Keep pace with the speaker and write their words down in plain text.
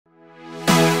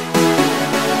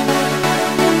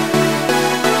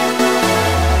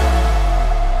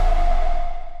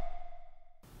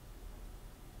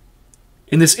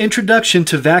In this introduction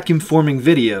to vacuum forming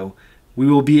video, we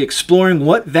will be exploring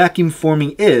what vacuum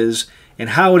forming is and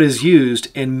how it is used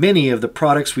in many of the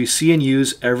products we see and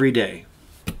use every day.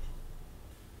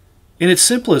 In its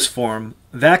simplest form,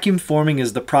 vacuum forming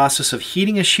is the process of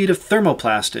heating a sheet of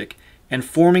thermoplastic and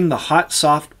forming the hot,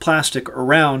 soft plastic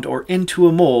around or into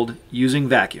a mold using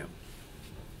vacuum.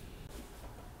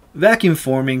 Vacuum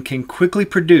forming can quickly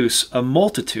produce a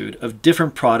multitude of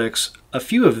different products, a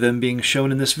few of them being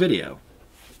shown in this video.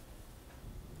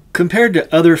 Compared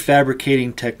to other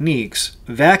fabricating techniques,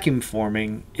 vacuum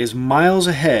forming is miles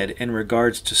ahead in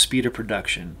regards to speed of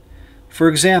production. For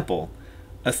example,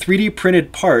 a 3D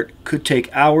printed part could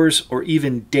take hours or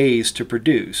even days to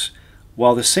produce,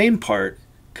 while the same part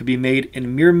could be made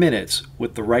in mere minutes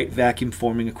with the right vacuum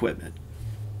forming equipment.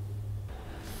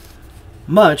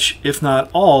 Much, if not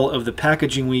all, of the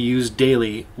packaging we use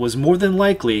daily was more than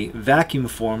likely vacuum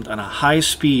formed on a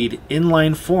high-speed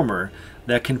inline former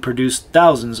that can produce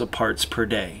thousands of parts per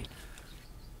day.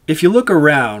 If you look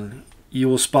around, you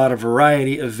will spot a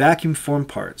variety of vacuum formed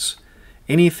parts.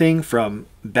 Anything from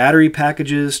battery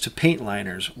packages to paint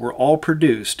liners were all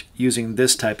produced using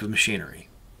this type of machinery.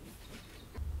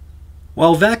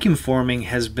 While vacuum forming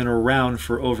has been around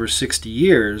for over 60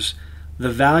 years, the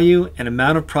value and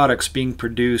amount of products being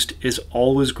produced is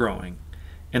always growing,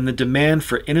 and the demand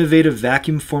for innovative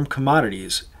vacuum formed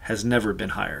commodities has never been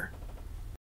higher.